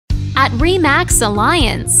At REMAX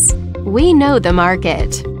Alliance, we know the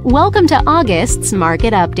market. Welcome to August's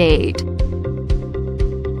Market Update.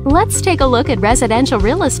 Let's take a look at residential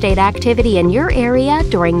real estate activity in your area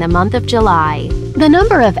during the month of July. The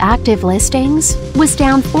number of active listings was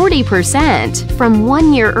down 40% from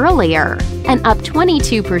 1 year earlier and up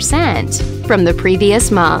 22% from the previous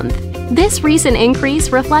month. This recent increase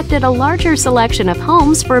reflected a larger selection of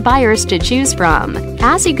homes for buyers to choose from.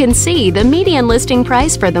 As you can see, the median listing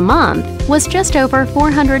price for the month was just over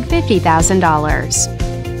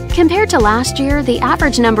 $450,000. Compared to last year, the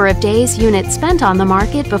average number of days units spent on the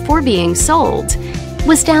market before being sold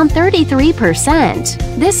was down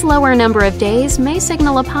 33%. This lower number of days may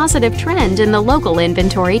signal a positive trend in the local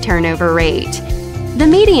inventory turnover rate. The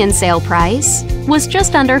median sale price was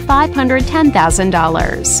just under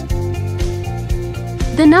 $510,000.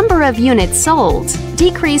 The number of units sold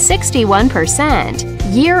decreased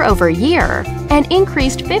 61% year over year and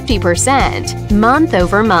increased 50% month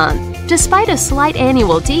over month. Despite a slight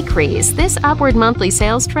annual decrease, this upward monthly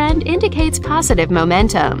sales trend indicates positive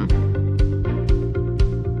momentum.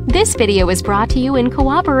 This video is brought to you in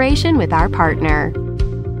cooperation with our partner.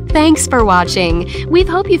 Thanks for watching. We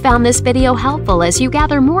hope you found this video helpful as you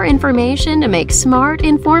gather more information to make smart,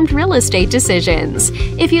 informed real estate decisions.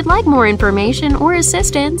 If you'd like more information or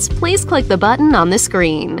assistance, please click the button on the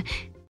screen.